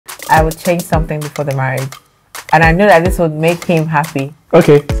I would change something before the marriage. And I know that this would make him happy.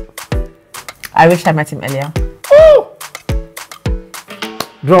 Okay. I wish I met him earlier. Woo!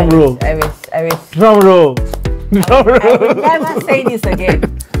 Drum roll. I wish. Drum roll. Drum roll. I would never say this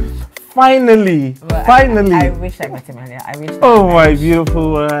again. Finally. But Finally. I wish I met him earlier. I wish. Oh, my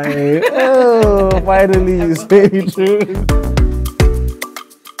beautiful wife. Oh, finally you say the truth.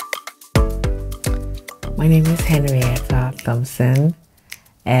 My name is Henrietta Thompson,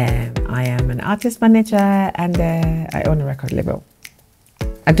 and I am an artist manager, and I own a record label.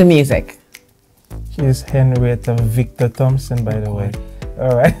 I do music. She's Henrietta Victor Thompson, by the way.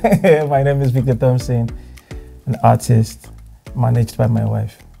 All right. My name is Victor Thompson, an artist managed by my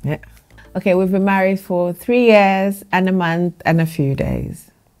wife. Yeah. Okay, we've been married for 3 years and a month and a few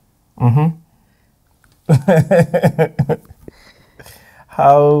days.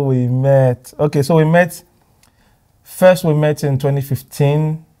 How we met. Okay, so we met in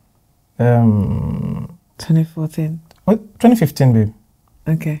 2015. 2014. What? 2015, babe.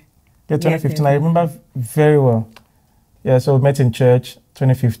 Okay. Yeah, 2015. Yes. I remember very well. Yeah, so we met in church,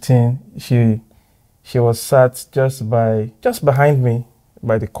 2015. She was sat just behind me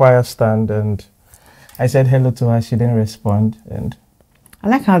by the choir stand, and I said hello to her. She didn't respond, and I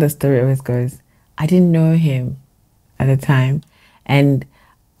like how the story always goes. I didn't know him at the time, and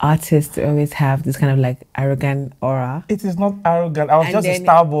artists always have this kind of like arrogant aura. it is not arrogant. I was just a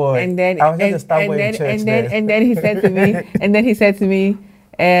star boy. And then, I was just a star boy in church. and then he said to me,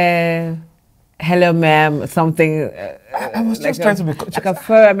 hello, ma'am, something. I was just trying to be like a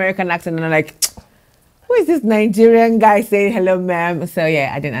faux American accent, and I'm like, who is this Nigerian guy saying hello, ma'am? So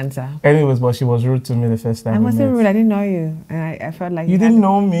yeah, I didn't answer. Anyways, but she was rude to me the first time. I wasn't rude. I didn't know you, and I felt like you didn't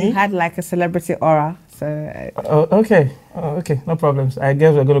know me. You had like a celebrity aura. So okay, no problems. I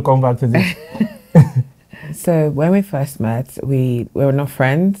guess we're going to come back to this. So when we first met, we were not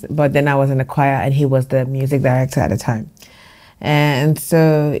friends, but then I was in the choir and he was the music director at the time. And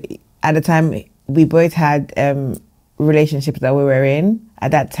so at the time, we both had relationships that we were in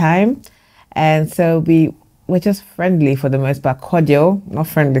at that time. And so we were just friendly for the most part, cordial, not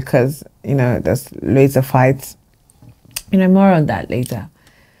friendly because, you know, there's loads of fights. You know, more on that later.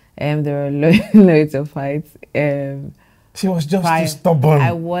 There were loads of fights. She was just too stubborn.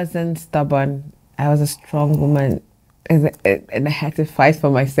 I wasn't stubborn. I was a strong woman, and I had to fight for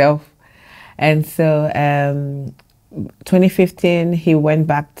myself. And so 2015, he went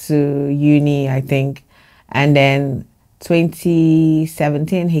back to uni, I think. And then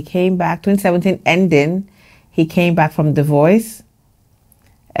 2017, he came back. 2017 ending, he came back from The Voice.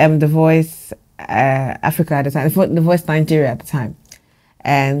 The Voice Africa at the time, The Voice Nigeria at the time.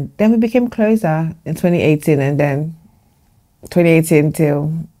 And then we became closer in 2018, and then 2018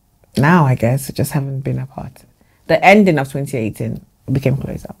 till now, I guess, we just haven't been apart. The ending of 2018, we became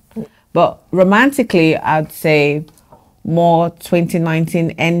closer. But romantically, I'd say more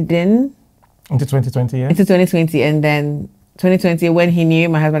 2019 ending. Into 2020, yeah? Into 2020, and then 2020, when he knew,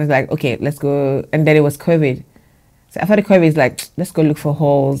 my husband was like, okay, let's go. And then it was COVID. So after the COVID, it's like, let's go look for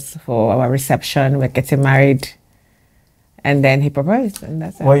halls for our reception. We're getting married. And then he proposed, and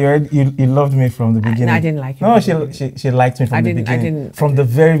that's it. Well, you loved me from the beginning. No, I didn't like him. No, she liked me from the beginning. I didn't. From the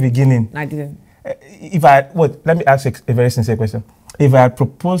very beginning. I didn't. Let me ask you a very sincere question. If I had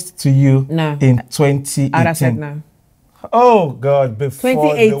proposed to you in 2018. I would have said no. Oh, God,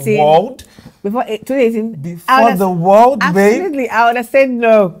 before the world? Before 2018? Before the world, babe? Absolutely, I would have said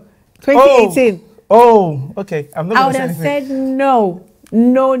no. 2018. Oh, okay. I'm not I going would to have say said no.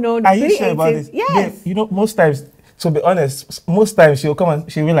 No. Are you sure about this? Yes. Babe, you know, most times, to be honest, most times she'll come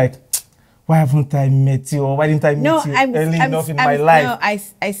and she'll be like, why haven't I met you? Or why didn't I meet you early enough in my life? No, I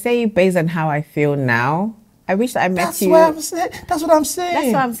say it based on how I feel now. I wish I met you. That's what I'm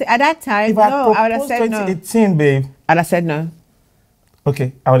saying. At that time, if I would have said 2018, babe. I'd have said no.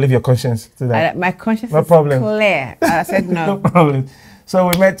 Okay, I'll leave your conscience to that. My conscience no is problem. Clear. I'd have said no. No problem. So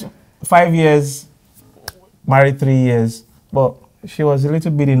we met 5 years, married 3 years, but she was a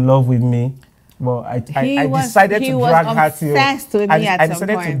little bit in love with me. Well, I decided to drag her till. I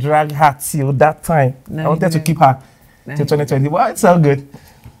decided to drag her till that time. I wanted to keep her till 2020. Well, it's all good.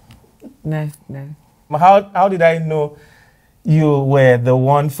 No. How did I know you were the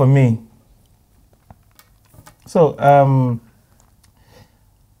one for me? So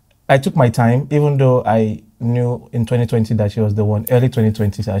I took my time, even though I knew in 2020 that she was the one. Early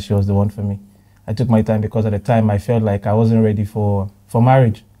 2020 that she was the one for me. I took my time because at the time I felt like I wasn't ready for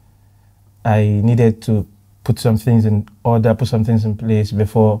marriage. I needed to put some things in order, put some things in place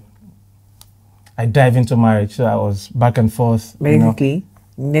before I dive into marriage. So I was back and forth. Basically,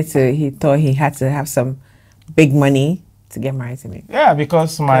 he thought he had to have some big money to get married to me? Yeah,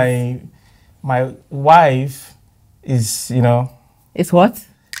 because my wife is, you know. It's what?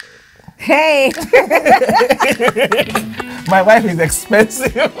 Hey! My wife is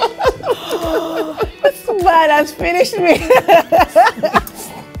expensive. This man has finished me.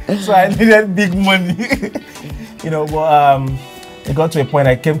 So I needed big money. You know, but it got to a point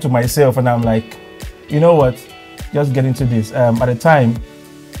I came to myself and I'm like, you know what? Just get into this. At the time,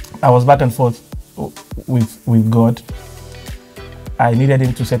 I was back and forth with God. I needed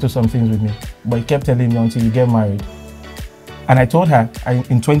him to settle some things with me, but he kept telling me until you get married. And I told her when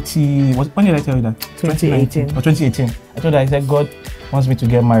did I tell you that? 2018. Or 2018. I told her, I said, God wants me to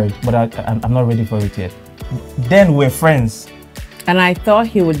get married, but I'm not ready for it yet. Then we're friends. And I thought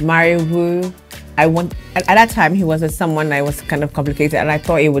he would marry who I want. At that time, he was someone that was kind of complicated, and I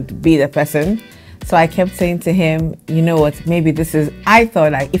thought it would be the person. So I kept saying to him, you know what, maybe this is, I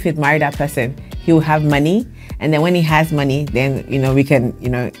thought like if he'd marry that person, he will have money. And then when he has money, then, you know, we can, you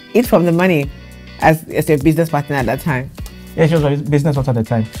know, eat from the money as a business partner at that time. Yeah, she was a business partner at the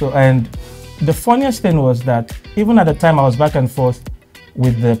time. So, and the funniest thing was that even at the time I was back and forth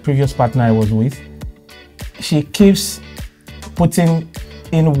with the previous partner I was with, she keeps putting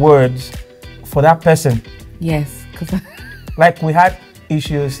in words for that person. Yes. Like we had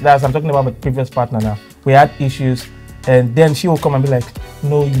issues, I'm talking about my previous partner now. We had issues and then she will come and be like,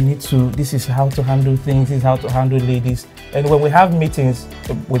 no, you need to, this is how to handle things, this is how to handle ladies. And when we have meetings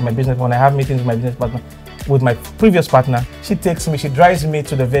with my business, when I have meetings with my business partner, with my previous partner, she takes me, she drives me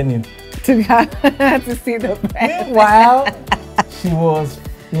to the venue. to see the band. Meanwhile, she was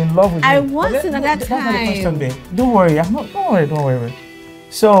in love with me. I wasn't at that That's not the time. question, babe. Don't worry, don't worry.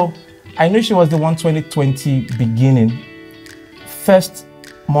 So, I knew she was the one 2020 beginning. First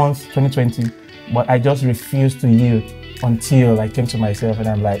month 2020, but I just refused to yield until I came to myself and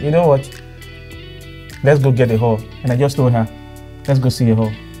I'm like, you know what? Let's go get a hall. And I just told her, let's go see a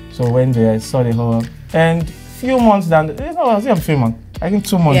hall. So went there, saw the hall, and few months down, it was a few months. I think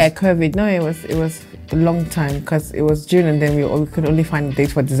 2 months. Yeah, COVID. No, it was a long time because it was June and then we could only find a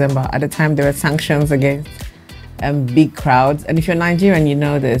date for December. At the time, there were sanctions against big crowds. And if you're Nigerian, you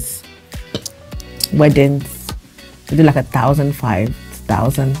know this. Weddings, we do like 1,000,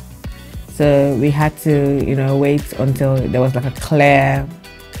 5,000. So we had to, you know, wait until there was like a clear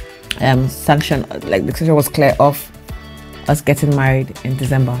sanction, like the sanction was clear off us getting married in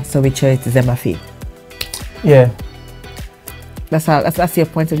December. So we chose December 5th. Yeah. That's your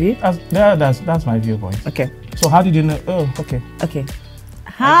point of view? That's my viewpoint. Okay. So how did you know? Oh, okay. Okay.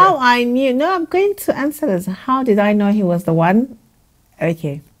 How I knew? No, I'm going to answer this. How did I know he was the one?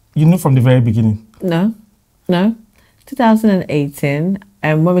 Okay. You knew from the very beginning? No. 2018,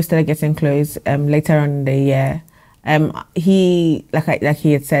 when we started getting close, later on in the year, he, like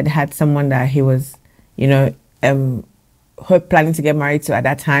he had said, had someone that he was, you know, planning to get married to at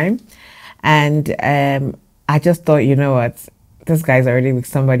that time. And I just thought, you know what, this guy's already with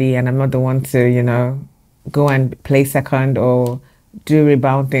somebody and I'm not the one to, you know, go and play second or do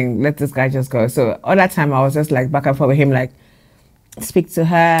rebound thing. Let this guy just go. So all that time I was just like back and forth with him, like speak to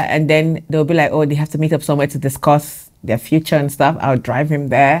her, and then they'll be like, oh, they have to meet up somewhere to discuss their future and stuff. I'll drive him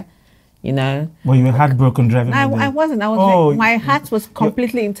there, you know. Well, you were heartbroken driving him there. I wasn't. I was like, my heart was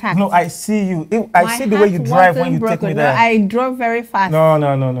completely intact. No, I see you. I see the way you drive when you take me there. No, I drove very fast.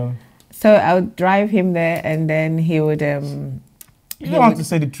 No. So I would drive him there, and then he would. You don't want to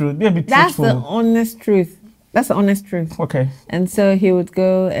say the truth. Be a bit truthful. That's the honest truth. That's the honest truth. Okay. And so he would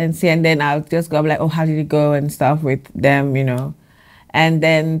go and see, and then I'll just go, I'm like, oh, how did it go and stuff with them, you know. And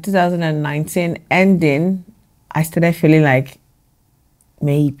then 2019 ending, I started feeling like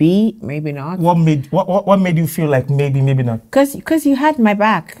maybe not. What made you feel like maybe not? Because you had my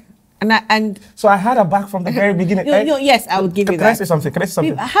back. And so I had a back from the very beginning. Yes, I would give you that. Can I say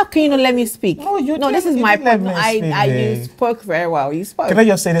something? How can you not let me speak? No, this is my point. You spoke very well. You spoke. Can I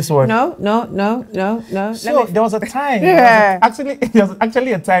just say this word? No. So there was a time. There was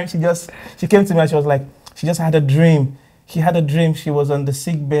actually a time she came to me and she was like, she just had a dream. She had a dream. She was on the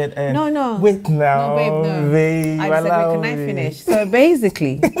sick bed and no. Wait now, no, babe, no. Babe, I said, can I finish? So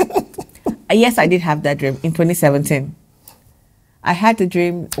basically, yes, I did have that dream in 2017. I had the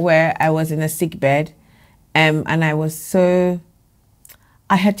dream where I was in a sick bed, and I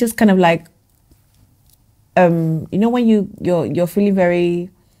had just kind of like, you know, when you're feeling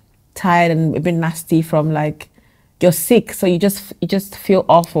very tired and a bit nasty from like, you're sick, so you just feel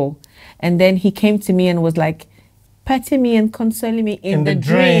awful. And then he came to me and was like, petting me and consoling me in the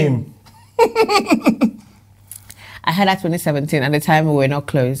dream. I had that 2017. At the time, we were not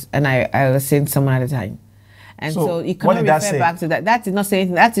close, and I was seeing someone at the time. And so you cannot refer back to that. That did not say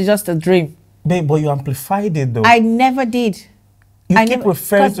anything. That is just a dream. Babe, but you amplified it though. I never did. You I keep never-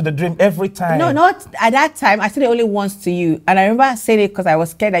 referring to the dream every time. No, not at that time. I said it only once to you. And I remember saying it because I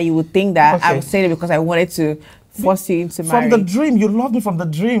was scared that you would think that I Okay. was saying it because I wanted to force you into From marriage. the dream, you loved me from the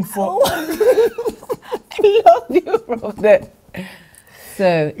dream. I love you from the...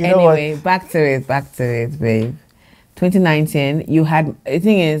 So You know anyway, back to it, babe. 2019, you had... The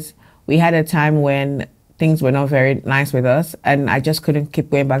thing is, we had a time when things were not very nice with us. And I just couldn't keep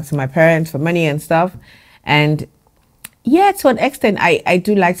going back to my parents for money and stuff. And... yeah, to an extent, I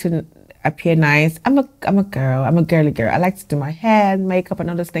do like to appear nice. I'm a girl. I'm a girly girl. I like to do my hair, makeup, and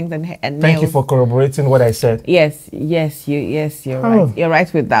all those things, and nails. Thank you for corroborating what I said. Yes, you're right. You're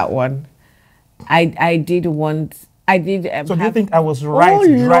right with that one. I did want. I did. So do you think I was right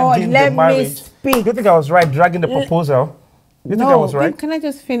dragging the marriage? Do you think I was right dragging the proposal? Do you think I was right? Can I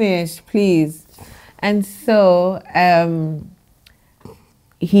just finish, please? And so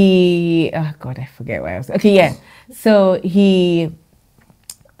he, oh God, I forget where I was. Okay, yeah. So he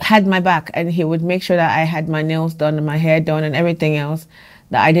had my back, and he would make sure that I had my nails done and my hair done and everything else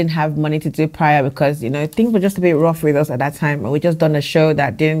that I didn't have money to do prior, because, you know, things were just a bit rough with us at that time. And we just done a show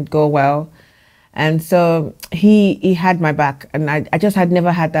that didn't go well. And so he had my back, and I just had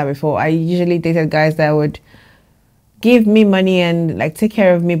never had that before. I usually dated guys that would give me money and like take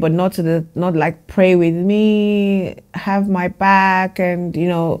care of me, but not like pray with me, have my back, and, you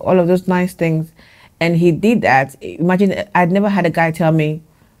know, all of those nice things. And he did that. Imagine, I'd never had a guy tell me,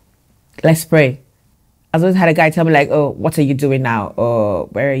 let's pray. I always had a guy tell me like, oh, what are you doing now? Or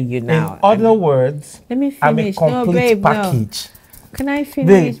where are you now? In other words, let me finish. I'm a complete package. No. Can I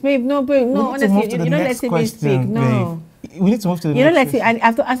finish? Babe, no, honestly, you're not letting me speak. No. We need to move to the You're not next letting, I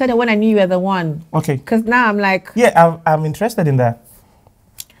have to answer the one I knew you were the one. Okay. Because now I'm like... yeah, I'm interested in that.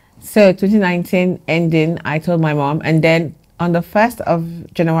 So 2019 ending, I told my mom, and then on the 1st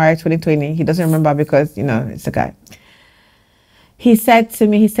of January 2020, he doesn't remember because, you know, it's a guy. He said to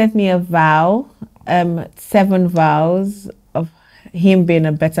me, he sent me a vow, 7 vows of him being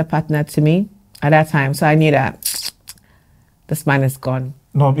a better partner to me at that time. So I knew that this man is gone.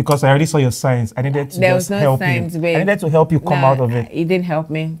 No, because I already saw your signs. I needed to just help you. I needed to help you come out of it. He didn't help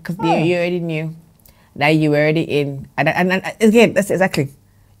me because you already knew that you were already in. And again, that's exactly.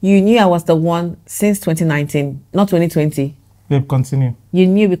 You knew I was the one since 2019, not 2020. Babe, continue. You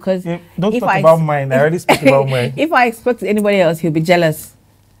knew because... don't talk about mine. I already spoke about mine. If I spoke to anybody else, he'll be jealous.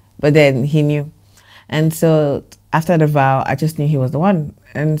 But then he knew. And so after the vow, I just knew he was the one.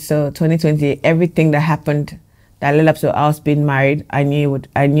 And so 2020, everything that happened that led up to us being married, I knew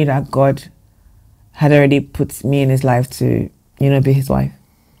that God had already put me in his life to, you know, be his wife.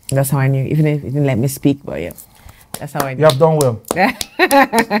 That's how I knew, even if he didn't let me speak, but yeah, that's how I knew. You have done well.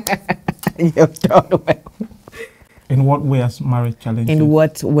 You have done well. In what way has marriage challenged you? In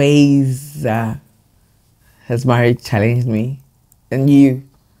what ways has marriage challenged me? And you?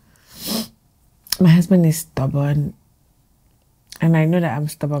 My husband is stubborn. And I know that I'm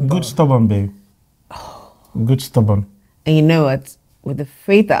stubborn. Good stubborn, babe. Good stubborn. And you know what? With the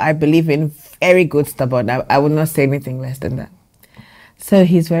faith that I believe in, very good stubborn. I would not say anything less than that. So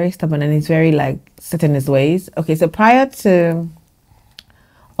he's very stubborn, and he's very like set in his ways. Okay, so prior to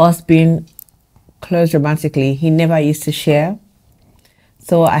us being close romantically, he never used to share.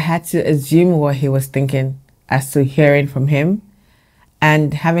 So I had to assume what he was thinking as to hearing from him,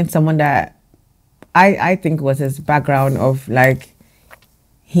 and having someone that I think was his background of like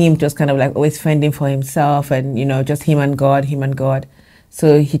him just kind of like always fending for himself, and, you know, just him and God.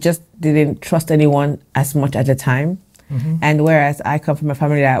 So he just didn't trust anyone as much at the time. Mm-hmm. And whereas I come from a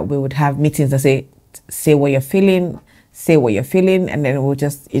family that we would have meetings that say what you're feeling, and then we'll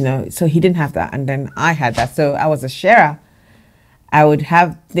just, you know, so he didn't have that, and then I had that. So I was a sharer. I would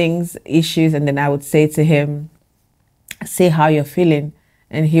have issues, and then I would say to him, say how you're feeling,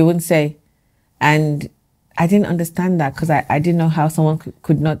 and he wouldn't say. And I didn't understand that, because I didn't know how someone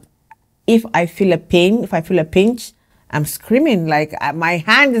could not. If I feel a pain, if I feel a pinch, I'm screaming like my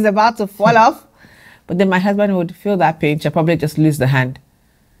hand is about to fall off. But then my husband would feel that pinch, I'd probably just lose the hand.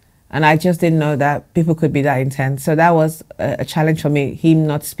 And I just didn't know that people could be that intense. So that was a challenge for me, him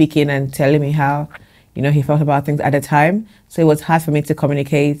not speaking and telling me how, you know, he felt about things at the time. So it was hard for me to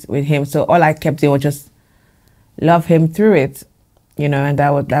communicate with him. So all I kept doing was just love him through it, you know, and that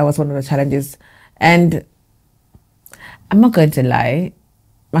was one of the challenges. And I'm not going to lie,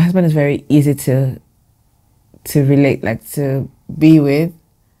 my husband is very easy to relate, like to be with.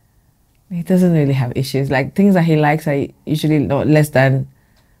 He doesn't really have issues. Like things that he likes are usually not less than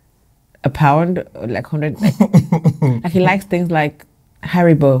a pound, or like 100. Like he likes things like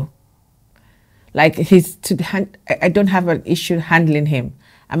Haribo. Like I don't have an issue handling him.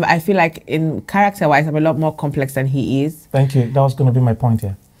 I feel like in character-wise, I'm a lot more complex than he is. Thank you. That was going to be my point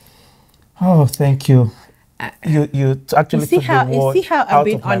here. Oh, thank you. You actually took the word out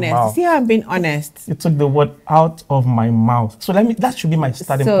of my mouth. You see how I'm being honest? You took the word out of my mouth. So that should be my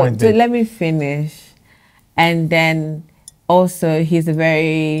starting point. So let me finish. And then also he's a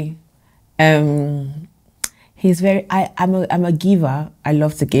very I'm a giver. I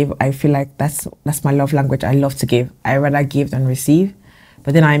love to give. I feel like that's my love language. I love to give. I rather give than receive.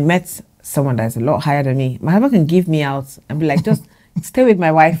 But then I met someone that's a lot higher than me. My husband can give me out and be like, just stay with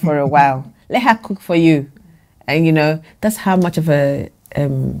my wife for a while. Let her cook for you. And you know, that's how much he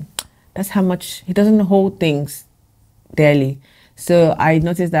doesn't hold things dearly. So I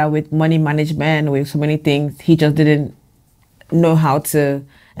noticed that with money management, with so many things, he just didn't know how to.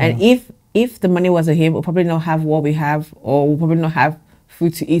 And if the money wasn't him, we'll probably not have what we have, or we'll probably not have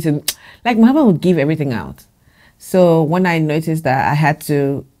food to eat. And like my husband would give everything out. So when I noticed that I had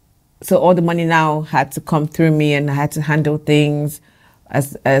to, so all the money now had to come through me, and I had to handle things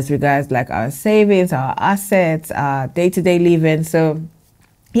as regards like our savings, our assets, our day-to-day living. So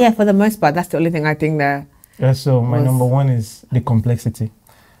yeah, for the most part, that's the only thing I think that. Yeah, so my number one is the complexity.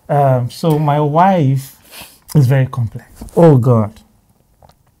 So my wife is very complex. Oh God.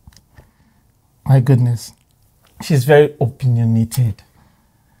 My goodness. She's very opinionated.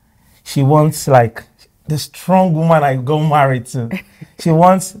 She wants like the strong woman I go married to. She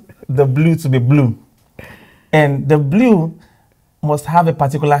wants the blue to be blue. And the blue must have a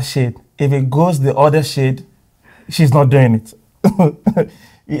particular shade. If it goes the other shade, she's not doing it.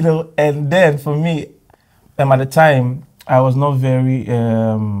 You know, and then for me, at the time, I was not very,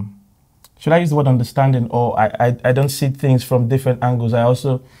 should I use the word understanding, or I don't see things from different angles. I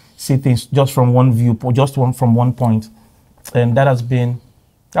also see things just from one view, from one point. And that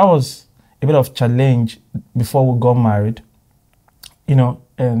was a bit of challenge before we got married, you know,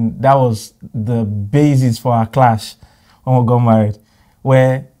 and that was the basis for our clash when we got married,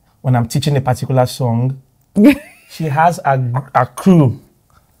 where when I'm teaching a particular song, she has a crew,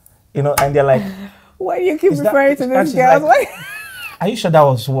 you know, and they're like, why do you keep referring to this girl? Like, are you sure that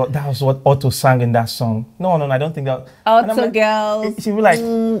was what Otto sang in that song? No, I don't think that. Otto like, girls. She'll be like,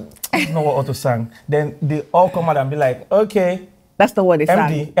 you know what Otto sang. Then they all come out and be like, okay. That's not what they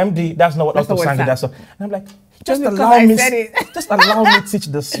sang. MD, that's not what Otto sang in that song. And I'm like, just allow me to teach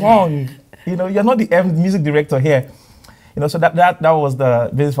the song. You know, you're not the music director here. You know, so that was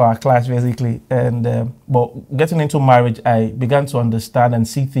the basis for our class, basically. And but getting into marriage, I began to understand and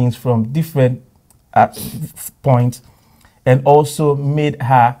see things from different points, and also made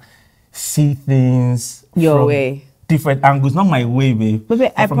her see things your way, different angles, not my way, babe. From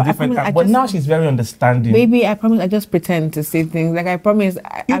different angles. But now she's very understanding. Baby, I promise I just pretend to see things. Like I promise.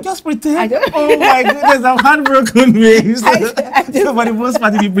 You just pretend? Oh my goodness, I'm heartbroken, babe. So for the most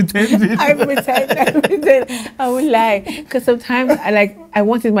part, you pretended. I pretend. I would lie. Because sometimes I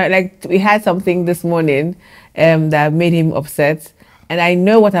wanted we had something this morning that made him upset. And I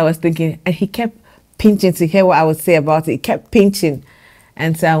know what I was thinking. And he kept pinching to hear what I would say about it. He kept pinching.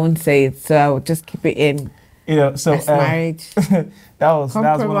 And so I wouldn't say it. So I would just keep it in. You know, so marriage. that was one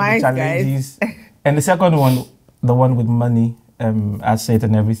of the challenges. And the second one, the one with money, asset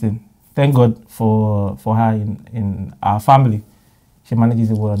and everything. Thank God for her in our family. She manages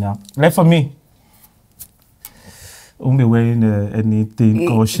it well now. Like for me, I won't be wearing anything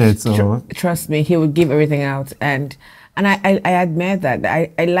or shirts or. Trust me, he would give everything out, and I admire that.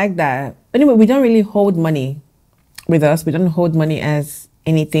 I like that. Anyway, we don't really hold money with us. We don't hold money as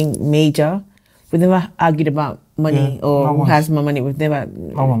anything major. We've never argued about money or who has more money. We've never.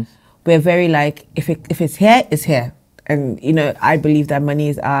 We're very like, if it's here, it's here. And, you know, I believe that money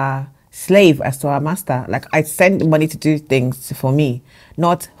is our slave as to our master. Like, I send money to do things for me,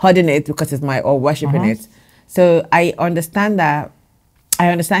 not hoarding it because it's or worshipping it. So I understand that. I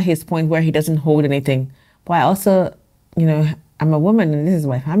understand his point where he doesn't hold anything. But I also, you know, I'm a woman and this is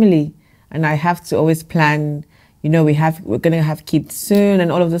my family. And I have to always plan. You know, we're going to have kids soon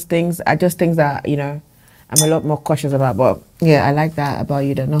and all of those things are just things that, you know, I'm a lot more cautious about. But yeah, I like that about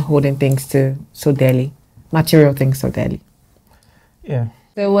you, that not holding things so dearly, material things so dearly. Yeah.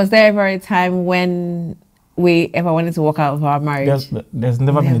 So was there ever a time when we ever wanted to walk out of our marriage? There's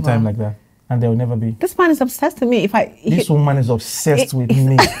never been a time like that. And there will never be. This man is obsessed with me. This woman is obsessed with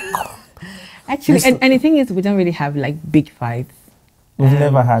me. Actually, and the thing is, we don't really have like big fights. We've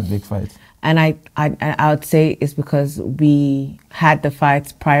never had big fights. And I would say it's because we had the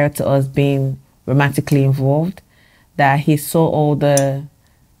fights prior to us being romantically involved, that he saw all the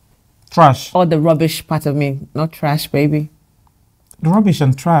trash, all the rubbish part of me. Not trash, baby. The rubbish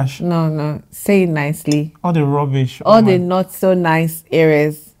and trash. No. Say it nicely. All the rubbish. All the not so nice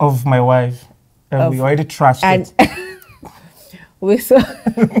areas of my wife. And we already trashed it. we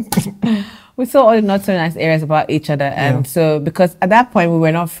saw all the not so nice areas about each other. And so, because at that point we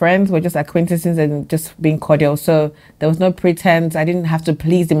were not friends, we were just acquaintances and just being cordial. So there was no pretense. I didn't have to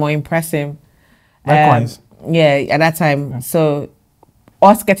please him or impress him. Likewise. Yeah, at that time. Yeah. So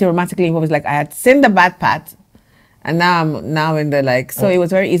us getting romantically involved was like, I had seen the bad part. And now I'm in the like, so it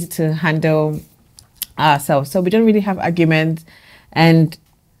was very easy to handle ourselves. So we don't really have arguments. And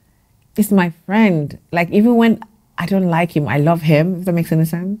it's my friend. Like, even when I don't like him, I love him, if that makes any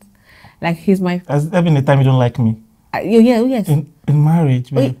sense. Like, he's my... Has there been a time you don't like me? Yes. In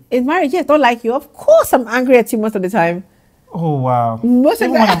marriage, babe? In marriage, yes, don't like you. Of course I'm angry at you most of the time. Oh, wow. Most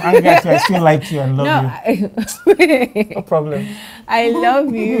Even of the when I'm angry at you, I still like you and love you. No problem. I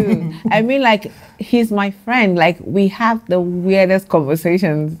love you. I mean, like, he's my friend. Like, we have the weirdest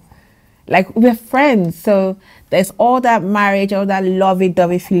conversations. Like, we're friends. So there's all that marriage, all that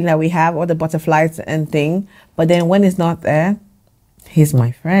lovey-dovey feeling that we have, all the butterflies and thing. But then when it's not there, he's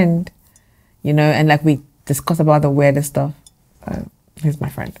my friend. You know, and like we discuss about the weirdest stuff. He's my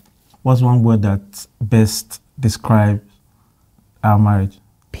friend. What's one word that best describes our marriage?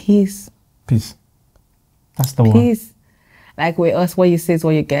 Peace. Peace. That's the one. Peace. Like with us, what you say is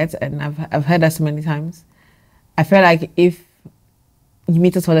what you get, and I've heard that so many times. I feel like if you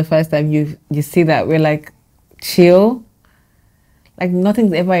meet us for the first time, you see that we're like chill. Like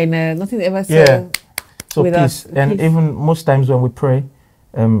nothing's ever so with peace. And peace. Even most times when we pray,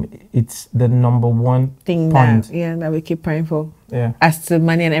 it's the number one thing point. that we keep praying for. Yeah. As to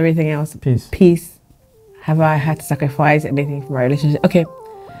money and everything else. Peace. Peace. Have I had to sacrifice anything for my relationship? Okay.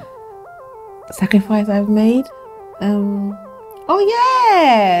 Sacrifice I've made. Oh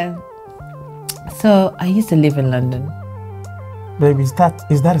yeah. So I used to live in London. Baby, is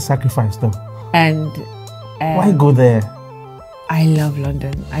that a sacrifice though? And why go there? I love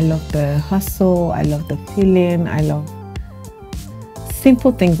London. I love the hustle. I love the feeling. I love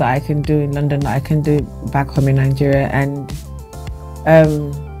simple things that I can do in London that I can do back home in Nigeria. And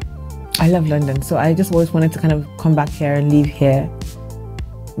I love London. So I just always wanted to kind of come back here and live here.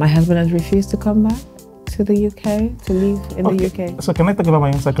 My husband has refused to come back to the UK, to live in the UK. So can I talk about my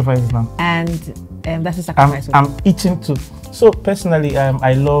own sacrifices now? And that's a sacrifice. I'm itching to. So personally,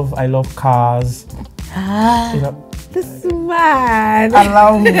 I love cars. You know, this man.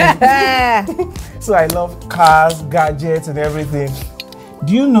 Allow me. So I love cars, gadgets, and everything.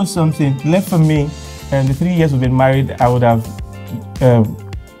 Do you know something? Left for me, and the 3 years we've been married, I would have.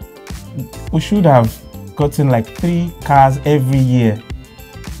 We should have gotten like 3 cars every year.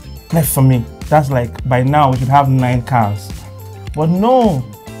 Left for me. That's like by now we should have 9 cars. But no.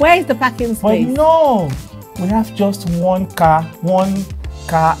 Where is the parking space? But no. We have just one car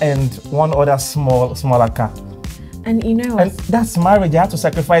and one other smaller car. And you know, and that's marriage. I have to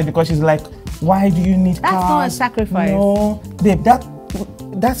sacrifice because she's like, why do you need cars? That's not a sacrifice. No, babe,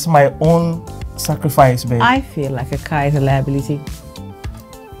 that's my own sacrifice, babe. I feel like a car is a liability.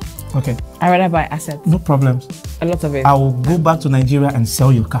 Okay. I'd rather buy assets. No problems. A lot of it. I will go back to Nigeria and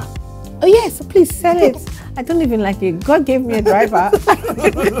sell your car. Oh yes, please sell it. I don't even like it. God gave me a driver.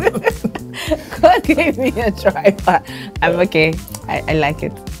 God gave me a driver. I'm okay. I like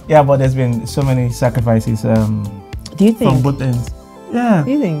it. Yeah, but there's been so many sacrifices. Do you think? From both ends. Yeah.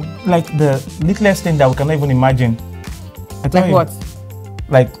 Do you think? Like the littlest thing that we cannot even imagine. Like what?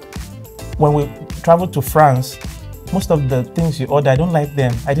 Like when we traveled to France, most of the things you order, I don't like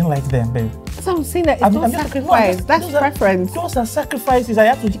them. I didn't like them, babe. So I'm saying that it's not sacrifice. No, that's preference. Those are sacrifices. I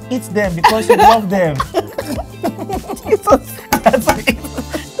have to eat them because you love them.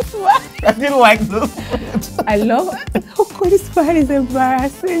 I didn't like those. I love. Oh God, this man is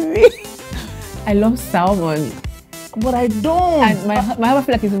embarrassing me. I love salmon. But I don't. And my husband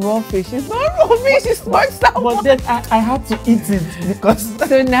feel like it's raw fish. It's not raw fish, it's smoked salmon. But then I had to eat it because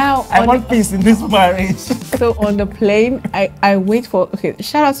so now I want peace in this marriage. So on the plane, I wait for, okay,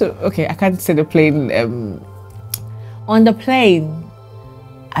 shout out to, okay, I can't say the plane. On the plane,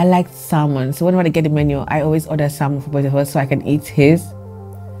 I like salmon. So whenever I get the menu, I always order salmon for both of us so I can eat his.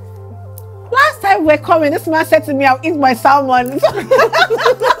 Last time we're coming, this man said to me, I'll eat my salmon.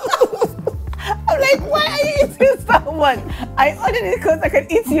 I'm like, why are you eating salmon? I ordered it because I can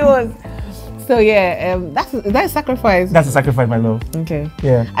eat yours. So yeah, that's sacrifice. That's a sacrifice, my love. Okay.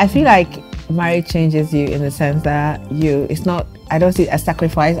 Yeah. I feel like marriage changes you in the sense that it's not, I don't see it as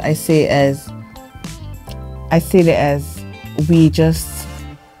sacrifice. I see it as we just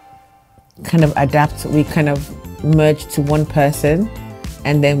kind of adapt. We kind of merge to one person,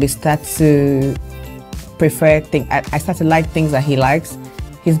 and then we start to prefer things. I start to like things that he likes.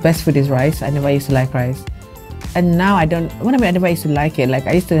 His best food is rice. I never used to like rice. And now I don't, when I mean I never used to like it, like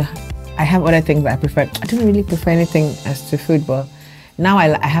I have other things that I prefer. I don't really prefer anything as to food, but now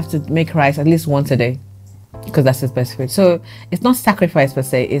I have to make rice at least once a day because that's his best food. So it's not sacrifice per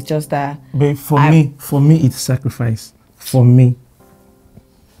se, it's just that. But for me, it's sacrifice. For me.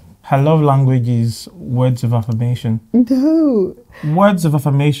 Her love language is words of affirmation. No. Words of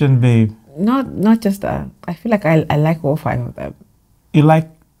affirmation, babe. Not just that. I feel like I like all 5 of them. You like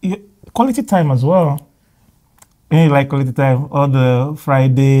quality time as well. You like quality time, all the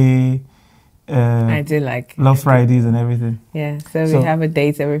Friday. I do like. Love Fridays and everything. Yeah, so we have a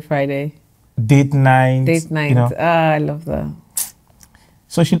date every Friday. Date night. Date night. You know. Oh, I love that.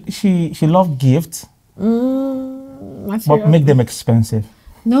 So she loved gifts, but make them expensive.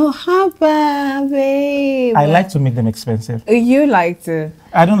 No, how bad, babe? I like to make them expensive. You like to.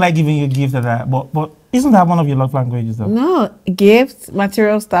 I don't like giving you gifts but isn't that one of your love languages though? No, gifts,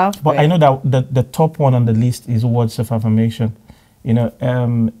 material stuff. But I know that the top one on the list is words of affirmation. You know,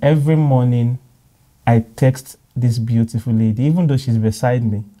 every morning I text this beautiful lady, even though she's beside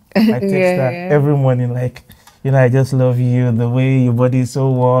me. I text her every morning like, you know, I just love you, the way your body is so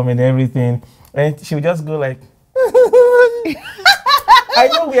warm and everything. And she would just go like, I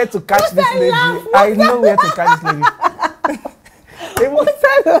know where to catch this lady. I know where to catch this lady.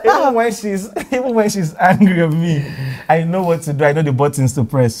 even when she's angry at me, I know what to do. I know the buttons to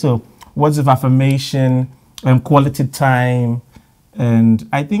press. So words of affirmation and quality time, and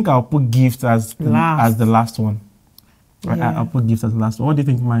I think I'll put gift as the last one. Yeah. I'll put gift as the last one. What do you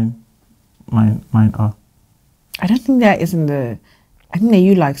think mine are? I don't think that is in the. I think that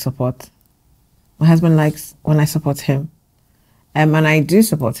you like support. My husband likes when I support him. And I do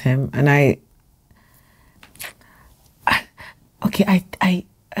support him, and I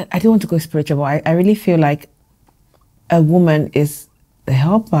don't want to go spiritual, but I really feel like a woman is the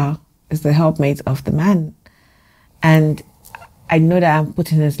helper, is the helpmate of the man. And I know that I'm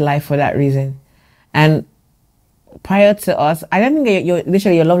put in his life for that reason. And prior to us, I don't think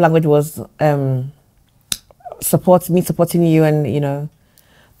your love language was supporting you, and you know.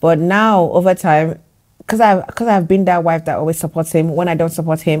 But now over time, because I've been that wife that always supports him. When I don't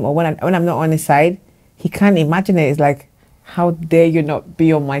support him, or when I'm not on his side, he can't imagine it. It's like, how dare you not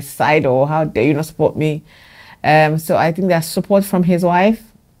be on my side, or how dare you not support me? So I think there's support from his wife.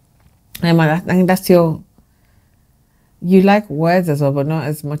 I think that's you like words as well, but not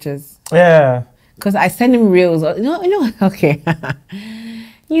as much as because I send him reels. Okay.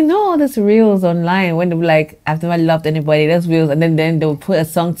 You know all those reels online when they're like, I've never loved anybody. Those reels, and then they'll put a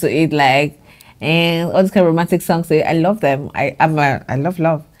song to it like. And all these kind of romantic songs, so I love them. I love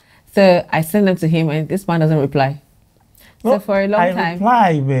love. So I send them to him, and this man doesn't reply. So for a long time, I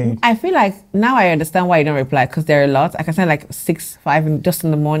reply, babe. I feel like now I understand why you don't reply, because there are a lot. I can send like 6, 5 just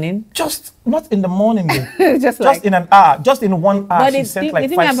in the morning. Just not in the morning, babe. just in an hour, just in 1 hour. But she sent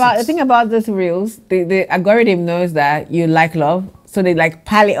like 5, 6. The thing about these reels, the algorithm knows that you like love, so they like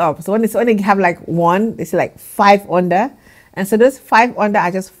pile it up. So when they have like 1, they see like 5 under. And so those 5 under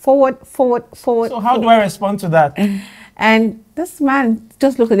are just forward. So how do I respond to that? And this man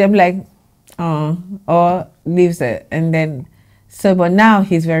just look at them like, oh, or leaves it. And then, but now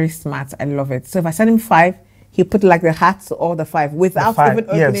he's very smart. I love it. So if I send him 5, he put like the heart to all the 5 without even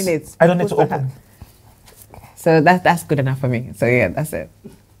opening it. I don't need to open. So that's good enough for me. So yeah, that's it.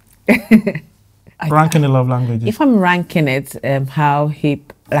 Ranking the love languages. If I'm ranking it, how he,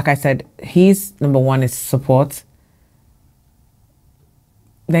 like I said, his number 1 is support.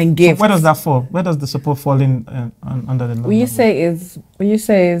 Then gifts. So where does that fall? Where does the support fall in under the love? When you say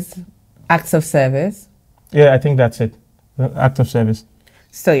is acts of service. Yeah, I think that's it. The act of service.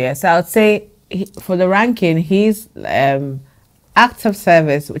 So yes, I would say for the ranking, he's act of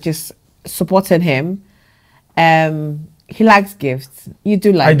service, which is supporting him. He likes gifts. You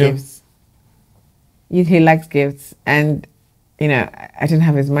do like gifts. He likes gifts, and you know I didn't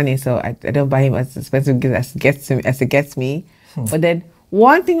have his money, so I don't buy him as expensive gifts as it gets me. But then.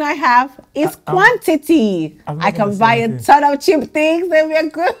 One thing I have is quantity. I can buy a ton of cheap things and we're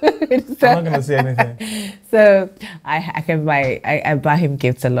good. So, I'm not going to say anything. So I buy him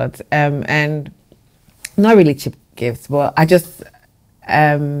gifts a lot. And not really cheap gifts, but I just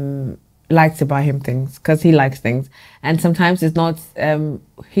like to buy him things because he likes things. And sometimes it's not,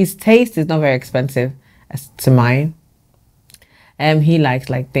 his taste is not very expensive as to mine. He likes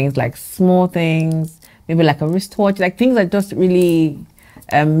like things like small things, maybe like a wristwatch, like things that just really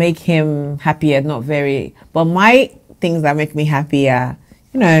make him happier, not very. But my things that make me happy are,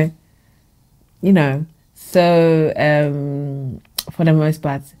 you know. So for the most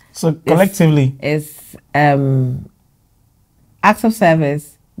part, So collectively, is acts of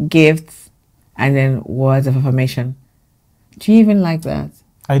service, gifts, and then words of affirmation. Do you even like that?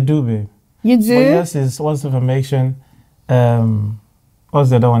 I do, babe. You do? But yours is words of affirmation. What's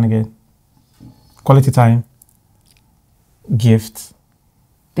the other one again? Quality time. Gifts.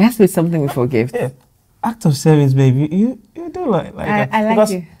 There has to be something before gift. Yeah. Act of service, baby. You do like that. I like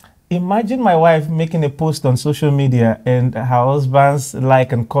because you. Imagine my wife making a post on social media and her husband's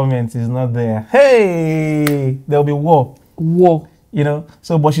like and comment is not there. Hey, there'll be war. War. You know?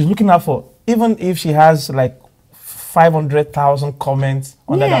 So, but she's looking out for, even if she has like 500,000 comments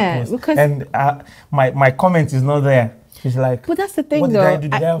under that post. Because and my comment is not there. She's like, but that's the thing, what though.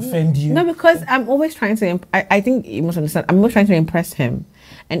 did I do? Did I offend you? No, because I'm always trying to. I think you must understand. I'm always trying to impress him,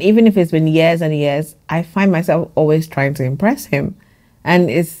 and even if it's been years and years, I find myself always trying to impress him,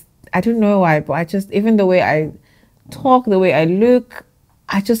 and I don't know why, but I just, even the way I talk, the way I look,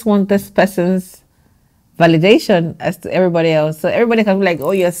 I just want this person's validation as to everybody else. So everybody can be like,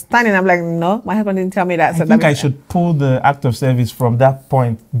 "Oh, you're stunning." I'm like, "No, my husband didn't tell me that." I think I should pull the act of service from that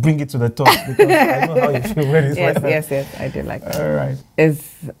point, bring it to the top, because I know how you feel when it's like that. Yes, I did like that. All right. Is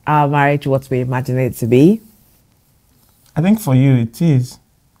our marriage what we imagine it to be? I think for you it is,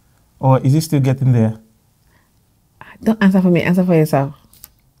 or is it still getting there? Don't answer for me. Answer for yourself.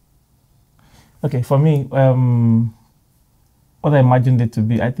 Okay, for me, what I imagined it to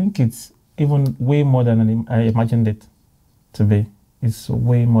be, I think it's even way more than I imagined it to be. It's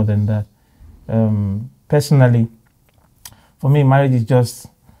way more than that. Personally, for me, marriage is just,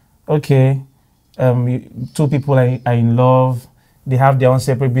 okay, two people are in love, they have their own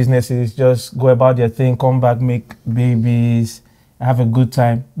separate businesses, just go about their thing, come back, make babies, have a good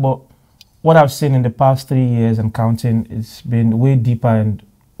time. But what I've seen in the past 3 years and counting, it's been way deeper and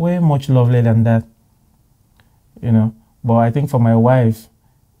way much lovelier than that, you know. But I think for my wife,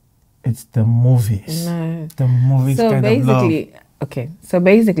 it's the movies. No. The movies So kind of love. basically, okay. So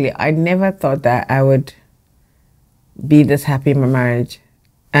basically, I never thought that I would be this happy in my marriage,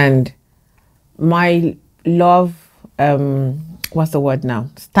 and my love, what's the word now?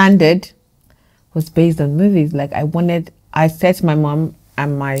 Standard was based on movies. Like I said to my mom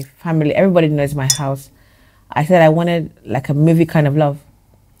and my family, everybody knows my house. I said I wanted like a movie kind of love.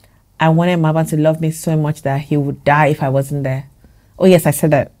 I wanted my husband to love me so much that he would die if I wasn't there. Oh yes, I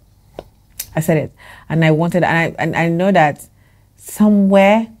said that. I said it, and I wanted, and I know that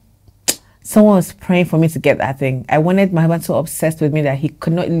somewhere, someone was praying for me to get that thing. I wanted my husband so obsessed with me that he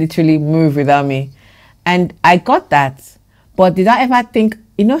could not literally move without me, and I got that. But did I ever think,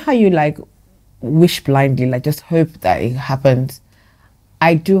 you know how you like wish blindly, like just hope that it happens?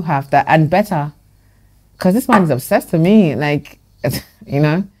 I do have that, and better, because this man is obsessed with me, like, you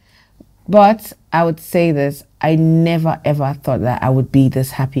know. But I would say this: I never ever thought that I would be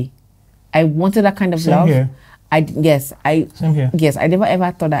this happy. I wanted that kind of Same love. Here. Same here. Yes, I never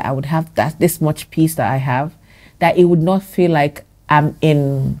ever thought that I would have this much peace that I have, that it would not feel like I'm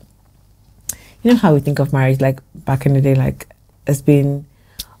in, you know how we think of marriage, like back in the day, like it's been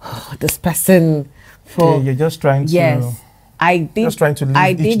this person for. Yeah, you're just trying to. Yes, I did. Just trying to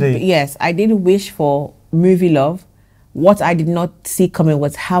live each day. Yes, I did wish for movie love. What I did not see coming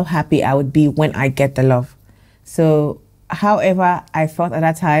was how happy I would be when I get the love. So, however I felt at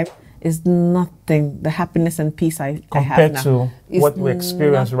that time is nothing. The happiness and peace I have now. Compared to what we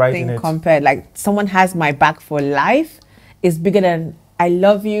experience right in it. Compared, like someone has my back for life is bigger than I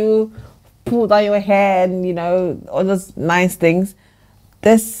love you, pull down your hair, and you know, all those nice things.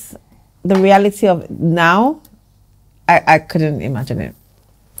 The reality of now, I couldn't imagine it.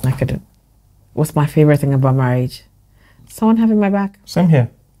 I couldn't. What's my favorite thing about marriage? Someone having my back. Same here.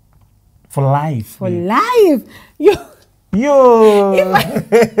 For life. For life. Yo.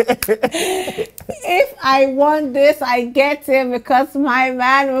 If I want this, I get it because my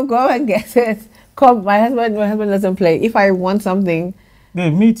man will go and get it. Come, my husband doesn't play. If I want something. Yeah,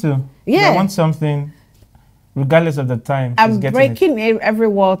 me too. Yeah. If I want something, regardless of the time. I'm breaking every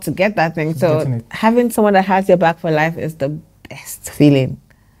wall to get that thing. So having someone that has your back for life is the best feeling.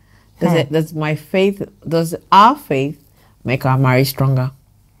 Does our faith make our marriage stronger?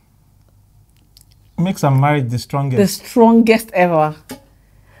 Makes our marriage the strongest. The strongest ever.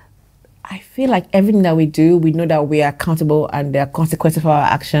 I feel like everything that we do, we know that we are accountable and there are consequences for our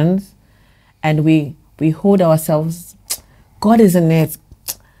actions. And we hold ourselves. God is in it.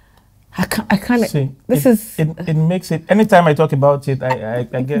 I can't. See, it makes it. Anytime I talk about it,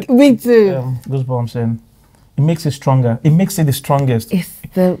 I get. Me too. Goosebumps, and it makes it stronger. It makes it the strongest.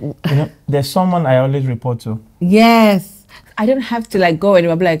 There's someone I always report to. Yes, I don't have to like go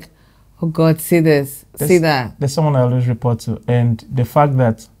anywhere. I'm like, oh God, see this, see that. There's someone I always report to, and the fact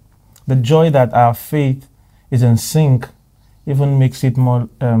that the joy that our faith is in sync even makes it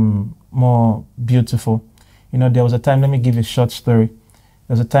more beautiful. You know, there was a time, let me give you a short story.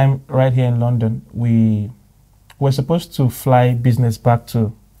 There was a time right here in London, we were supposed to fly business back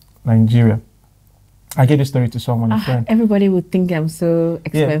to Nigeria. I gave this story to someone, a friend. Everybody would think I'm so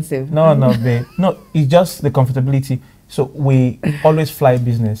expensive. Yeah. No, babe. No, it's just the comfortability. So we always fly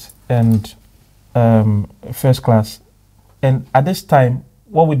business and first class. And at this time,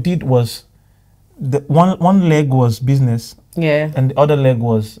 what we did was the one leg was business, and the other leg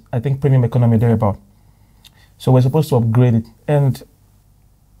was, I think, premium economy thereabout. So we're supposed to upgrade it. And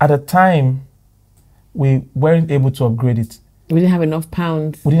at the time, we weren't able to upgrade it. We didn't have enough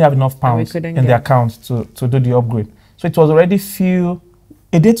pounds. We didn't have enough pounds in the account to do the upgrade. So it was already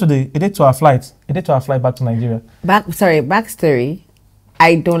a day to our flight back to Nigeria. Backstory.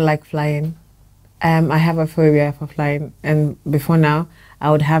 I don't like flying. I have a phobia for flying, and before now, I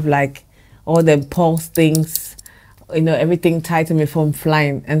would have like all the pulse things, you know, everything tied to me from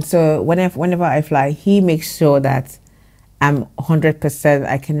flying. And so whenever I fly, he makes sure that I'm 100%.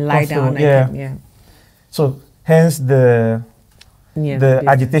 I can lie down. So hence the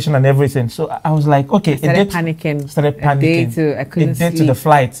agitation and everything. So I was like, okay, started panicking. I couldn't sleep. To the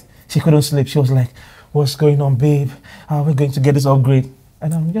flight, she couldn't sleep. She was like, "What's going on, babe? How are we going to get this upgrade?"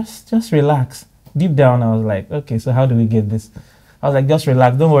 And I'm just relax. Deep down, I was like, okay, so how do we get this? I was like, just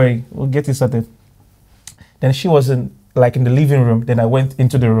relax, don't worry, we'll get it sorted. Then she was in the living room. Then I went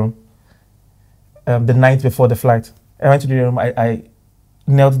into the room the night before the flight. I went to the room, I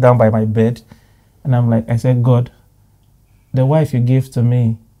knelt down by my bed, and I said, God, the wife you gave to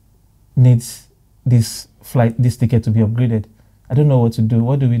me needs this ticket to be upgraded. I don't know what to do.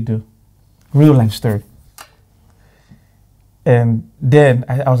 What do we do? Real life story. And then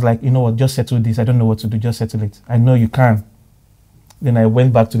I was like, you know what, just settle this. I don't know what to do, just settle it. I know you can. Then I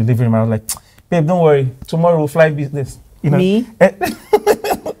went back to the living room. I was like, babe, don't worry. Tomorrow we'll fly business. You know? Me?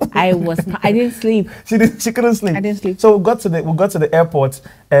 I didn't sleep. She couldn't sleep. I didn't sleep. So we got to the airport,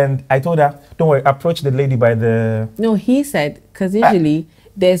 and I told her, don't worry, approach the lady by the... No, he said, because usually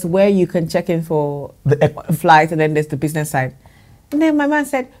there's where you can check in for the flight, and then there's the business side. And then my man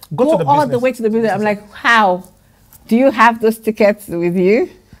said, go all the way to the business. I'm like, how? Do you have those tickets with you?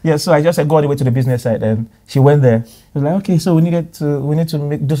 Yeah, so I just said go all the way to the business side, and she went there. She was like, okay, so we need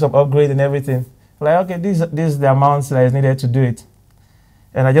to do some upgrade and everything. Like, okay, this is the amounts that is needed to do it.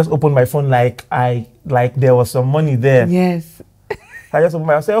 And I just opened my phone like there was some money there. Yes. I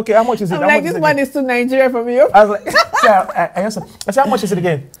said, okay, how much is it? I'm like, this one is to Nigeria from you. I was like, I said, how much is it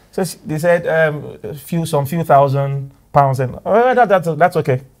again? So they said some few thousand pounds, and that's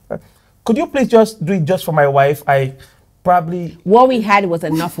okay. Could you please just do it just for my wife? What we had was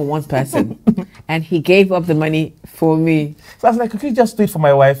enough for one person, and he gave up the money for me. So I was like, could you just do it for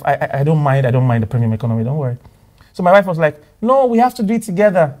my wife? I don't mind the premium economy, don't worry. So my wife was like, no, we have to do it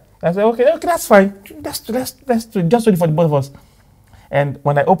together. I said, okay, that's fine. Let's do it. Just do it for the both of us. And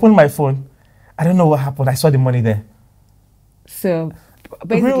when I opened my phone, I don't know what happened. I saw the money there. So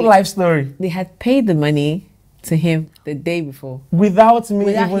basically, real life story. They had paid the money to him the day before. Without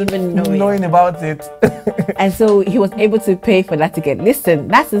me even knowing about it. And so he was able to pay for that ticket. Listen,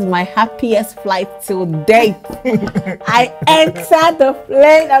 that is my happiest flight till date. I entered the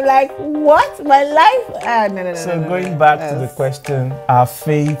plane. I'm like, what? My life? No. So going back to the question, our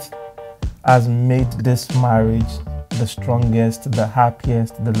faith has made this marriage the strongest, the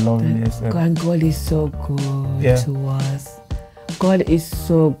happiest, the loveliest. And God is so good to us. God is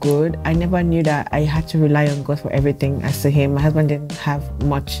so good. I never knew that I had to rely on God for everything as to him. My husband didn't have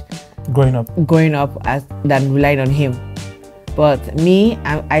much growing up than relying on him. But me,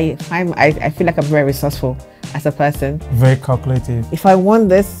 I feel like I'm very resourceful as a person. Very calculative. If I want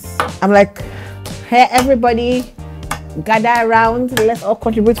this, I'm like, hey, everybody, gather around. Let's all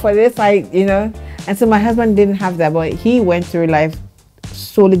contribute for this. And so my husband didn't have that, but he went through life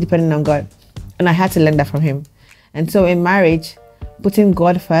solely depending on God. And I had to learn that from him. And so in marriage, putting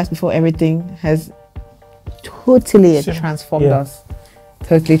God first before everything has totally transformed us.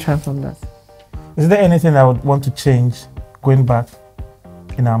 Totally transformed us. Is there anything I would want to change going back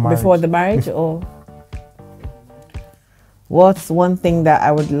in our marriage? Before the marriage or? What's one thing that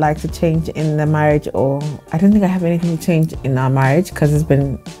I would like to change in the marriage? Or I don't think I have anything to change in our marriage because it's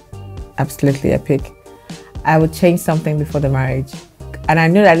been absolutely epic. I would change something before the marriage. And I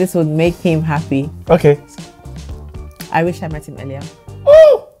know that this would make him happy. Okay. I wish I met him earlier.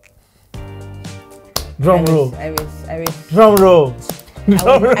 Oh! Drum roll. I wish. Drum roll.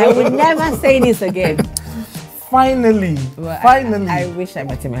 I would never say this again. Finally. Well, Finally. I wish I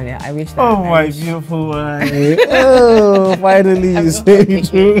met him earlier. I wish that. Oh, my beautiful wife. Oh, finally you say the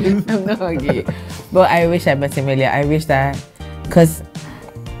truth. I'm not okay. But I wish I met him earlier. I wish that, because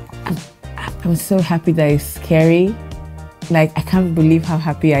I'm so happy that it's scary. Like, I can't believe how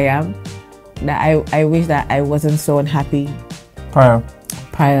happy I am. That I wish that I wasn't so unhappy Prior.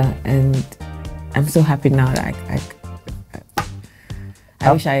 and I'm so happy now that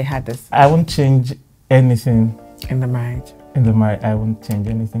I wish I had this I won't change anything in the marriage. in the marriage. I won't change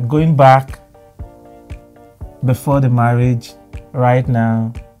anything. Going back before the marriage, right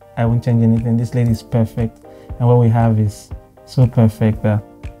now, I won't change anything. This lady is perfect, and what we have is so perfect that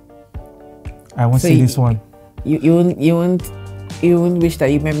I won't So see this one. You wouldn't wish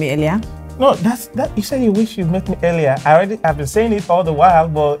that you met me earlier? No, that. You said you wish you met me earlier. I've been saying it all the while,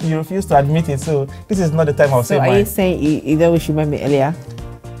 but you refuse to admit it. So this is not the time I'll say So are mine. you saying you don't wish you met me earlier?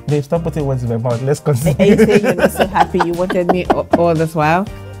 Babe, stop putting words in my mouth. Let's continue. Are you saying you're not so happy you wanted me all this while?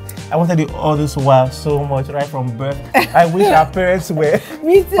 I wanted you all this while so much, right from birth. I wish our parents were.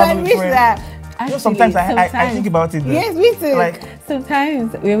 Me too. I family wish friends. that. You know, Actually, sometimes I think about it. Though. Yes, me too. Like,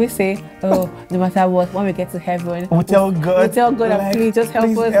 sometimes we always say, oh, no matter what, when we get to heaven, we tell God, like, please just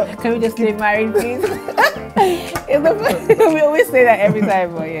help us. help. Can we just stay married, please? We always say that every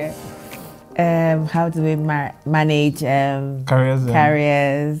time, but yeah. How do we manage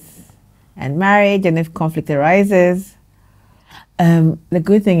careers and marriage, and if conflict arises? The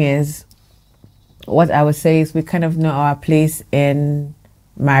good thing is, what I would say is we kind of know our place in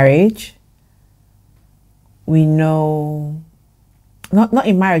marriage. We know, not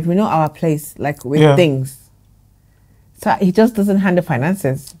in marriage, we know our place, like with things. So he just doesn't handle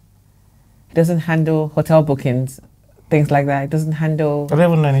finances. He doesn't handle hotel bookings, things like that. He doesn't handle. I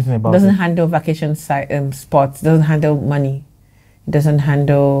don't even know anything about it. Doesn't handle vacation spots. Doesn't handle money. He doesn't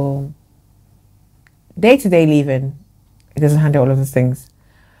handle day-to-day living. He doesn't handle all of those things.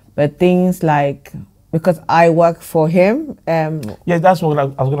 But things like, because I work for him. Yeah, that's what I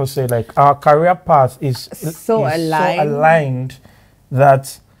was going to say. Like, our career path is so aligned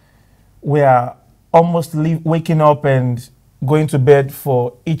that we are almost waking up and going to bed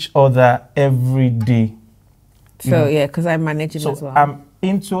for each other every day. So, yeah, because I manage him so as well. I'm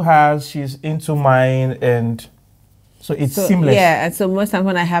into hers, she's into mine, and so it's seamless. Yeah, and so most times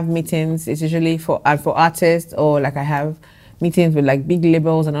when I have meetings, it's usually for artists, or like I have meetings with like big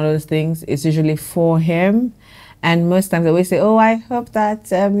labels and all those things. It's usually for him. And most times I always say, oh, I hope that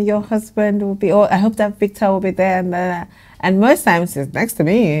your husband will be, or I hope that Victor will be there. And most times it's next to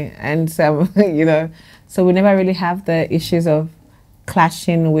me. And so, you know, so we never really have the issues of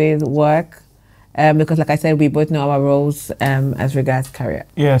clashing with work. Because like I said, we both know our roles as regards career.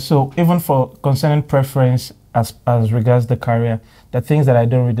 Yeah, so even for concerning preference as regards the career, the things that I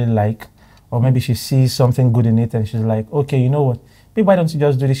don't really like, or maybe she sees something good in it and she's like, okay, you know what? Maybe why don't you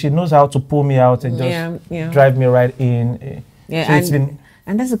just do this? She knows how to pull me out and just drive me right in. Yeah, so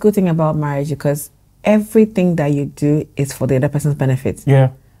and that's a good thing about marriage, because everything that you do is for the other person's benefit.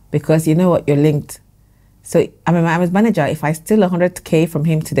 Yeah. Because you know what? You're linked. So I'm his manager. If I steal 100K from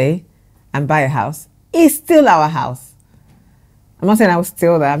him today and buy a house, it's still our house. I'm not saying I will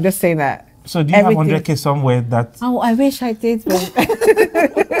steal that. I'm just saying that. So do you have 100K somewhere that... Oh, I wish I did.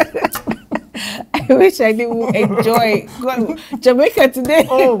 I wish I did enjoy Jamaica today.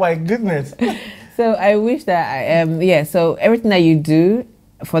 Oh my goodness. So I wish that so everything that you do,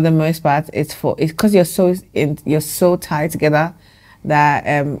 for the most part, it's because you're so tied together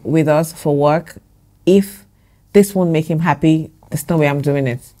that with us for work, if this won't make him happy, there's no way I'm doing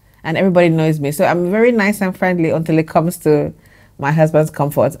it. And everybody knows me. So I'm very nice and friendly until it comes to my husband's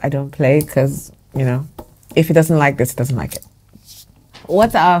comfort. I don't play because, you know, if he doesn't like this, he doesn't like it.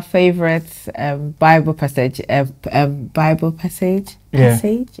 What's our favorite Bible passage? Passage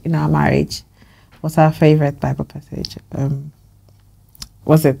in our marriage. What's our favorite Bible passage?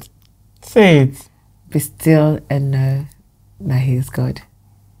 What's it? Say it. Be still and know that He is God.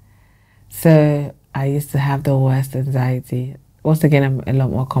 So I used to have the worst anxiety. Once again, I'm a lot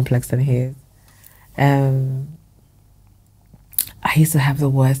more complex than he is. I used to have the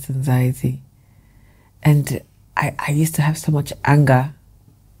worst anxiety. And I used to have so much anger.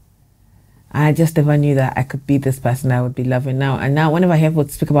 And I just never knew that I could be this person I would be loving now. And now whenever I hear people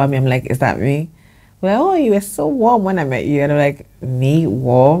speak about me, I'm like, is that me? Well, oh, you were so warm when I met you. And I'm like, me,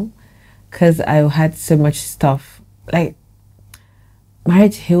 warm? Because I had so much stuff. Like,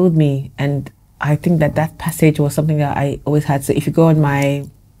 marriage healed me. And I think that passage was something that I always had. So if you go on my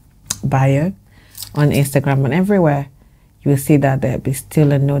bio, on Instagram and everywhere, you will see that there, be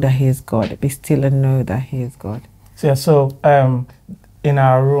still and know that He is God. Be still and know that He is God. So in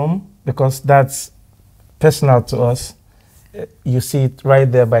our room, because that's personal to us. You see it right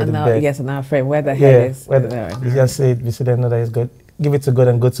there by the bed. Yes, on our frame, where the head is. You just say it, we see that, know that it's good. Give it to God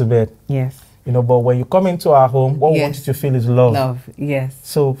and go to bed. Yes. You know, but when you come into our home, what we want you to feel is love. Love, yes.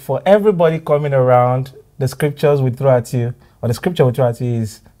 So for everybody coming around, the scriptures we throw at you, or the scripture we throw at you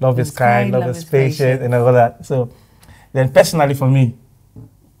is love is kind, love is patient, and all that. So then personally for me,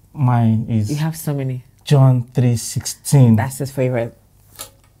 mine is... You have so many. John 3:16. That's his favorite.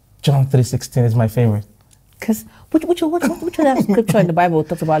 John 3:16 is my favorite. Because which other scripture in the Bible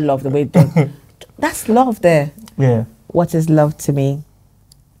talks about love the way it does? That's love there. Yeah. What is love to me?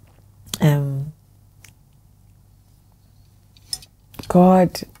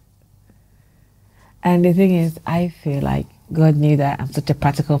 God. And the thing is, I feel like God knew that I'm such a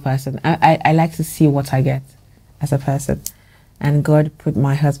practical person. I like to see what I get as a person. And God put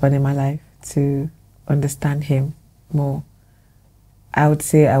my husband in my life to understand him more. I would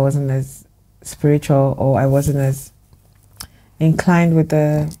say I wasn't as spiritual, or I wasn't as inclined with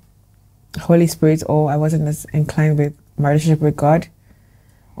the Holy Spirit, or I wasn't as inclined with my relationship with God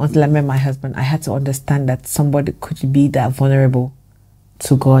until I met my husband. I had to understand that somebody could be that vulnerable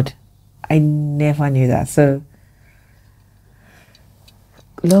to God. I never knew that. So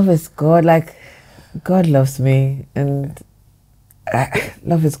love is God. Like, God loves me, and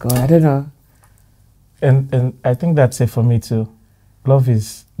love is God. I don't know. And I think that's it for me too. Love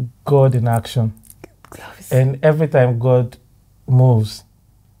is God in action. And every time God moves,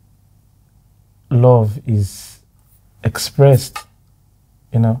 love is expressed,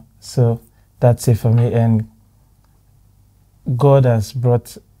 you know. So that's it for me. And God has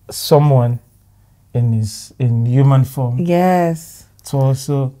brought someone in human form. Yes. To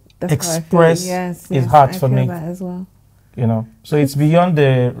also That's express his heart for me. That as well. You know. So it's beyond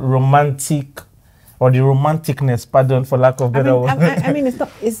the romantic, or the romanticness, pardon for lack of better word. I mean,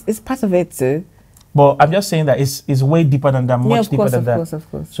 it's part of it too. But I'm just saying that it's way deeper than that, much deeper than that. Of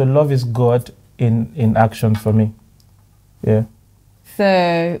course. So love is God in action for me. Yeah.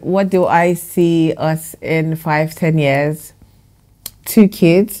 So what do I see us in 5-10 years? 2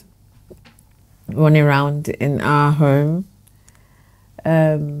 kids running around in our home.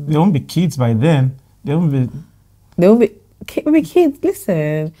 They won't be kids by then. They won't be kids.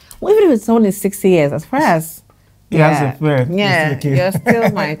 Listen, well, even if someone is 60 years, as far as you're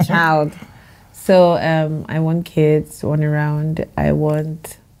still my child. So I want kids running around. I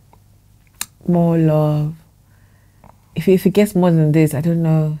want more love. If it gets more than this, I don't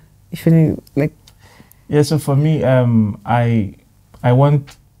know. If any, like. Yeah. So for me, I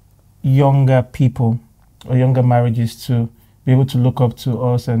want younger people or younger marriages to be able to look up to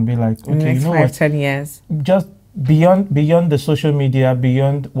us and be like, okay, next 5-10 years. Just beyond the social media,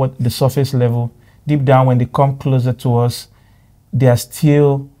 beyond what the surface level, deep down when they come closer to us, they are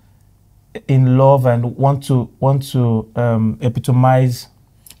still in love and want to epitomize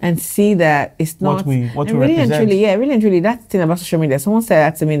and see that it's not what we really represent. Really and truly, that thing about social media. Someone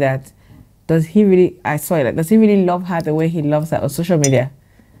said that to me, that does he really love her the way he loves her on social media?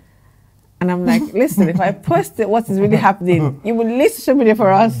 And I'm like, listen, if I post it, what is really happening, you will leave social media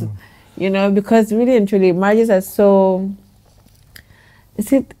for us, you know, because really and truly, marriages are so.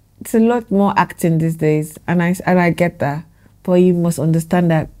 It's a lot more acting these days, and I get that, but you must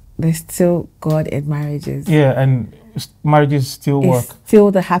understand that there's still God in marriages. Yeah, and marriages still work. It's still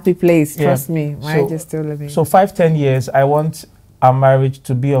the happy place. Trust me, marriage is still living. So 5-10 years, I want our marriage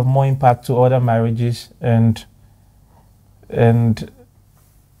to be of more impact to other marriages, and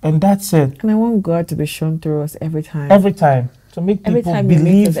that's it. And I want God to be shown through us every time. Every time. To make people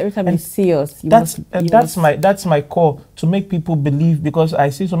believe. Every time you see us. That's my call, to make people believe, because I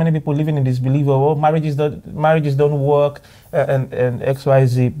see so many people living in disbelief. Oh, marriages don't work, and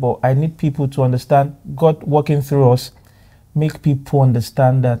XYZ. But I need people to understand God working through us, make people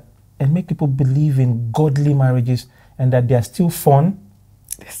understand that, and make people believe in godly marriages, and that they are still fun.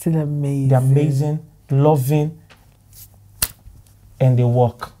 They're still amazing. They're amazing, loving, and they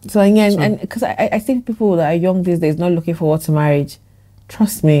work. So again, and because I think people that are young these days not looking forward to marriage.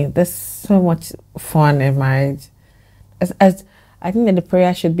 Trust me, there's so much fun in marriage. As I think that the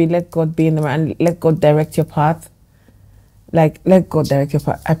prayer should be, let God be in the marriage and let God direct your path. Like, let God direct your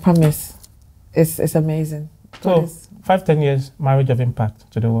path. I promise, it's amazing. So 5-10 years, marriage of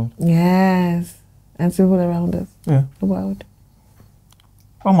impact to the world. Yes, and people around us. Yeah, the world.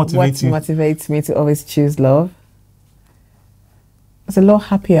 What motivates you? What motivates me to always choose love? It's a lot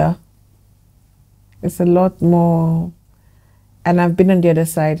happier. It's a lot more, and I've been on the other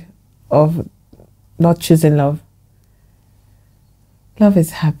side of not choosing love. Love is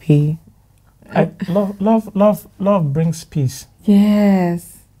happy. Love brings peace.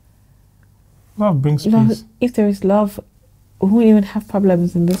 Yes. Love brings Love, peace. if there is love, we won't even have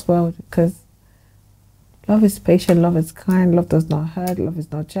problems in this world, because love is patient, love is kind, love does not hurt, love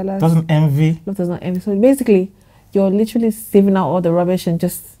is not jealous. Doesn't envy. Love does not envy. So basically, you're literally sieving out all the rubbish and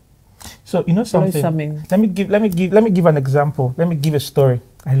just So you know something. Let me give an example. Let me give a story.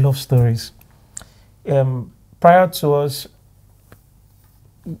 I love stories. Prior to us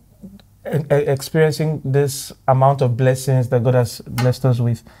experiencing this amount of blessings that God has blessed us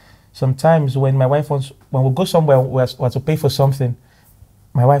with, sometimes when my wife when we go somewhere we have to pay for something,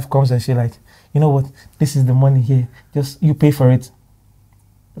 my wife comes and she's like, you know what, this is the money here, just you pay for it.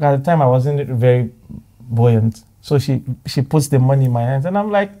 At the time I wasn't very buoyant, so she puts the money in my hands and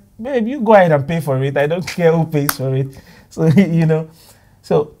I'm like, babe, you go ahead and pay for it, I don't care who pays for it. So you know,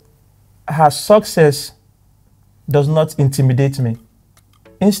 so her success does not intimidate me.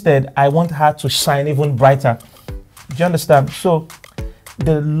 Instead, I want her to shine even brighter. Do you understand? So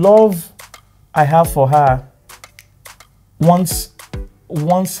the love I have for her wants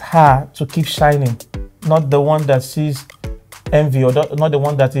her to keep shining, not the one that sees envy, or not the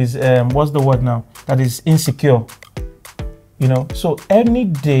one that is what's the word now, that is insecure. You know, so any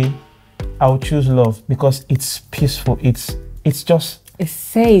day I'll choose love because it's peaceful. It's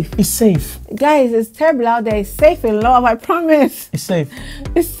safe. It's safe. Guys, it's terrible out there. It's safe in love, I promise. It's safe.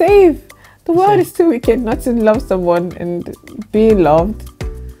 It's safe. The world is too wicked not to love someone and be loved.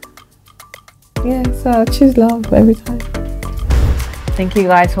 Yeah, so I'll choose love every time. Thank you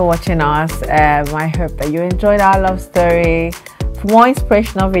guys for watching us. I hope that you enjoyed our love story. For more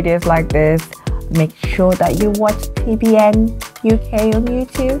inspirational videos like this, make sure that you watch TBN UK on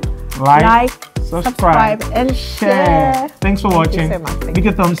YouTube. Like, subscribe and share. Thanks for watching. Thank you so much.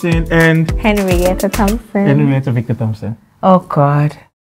 Victor Thompson and Henrietta Thompson. Henrietta Victor Thompson. Oh God.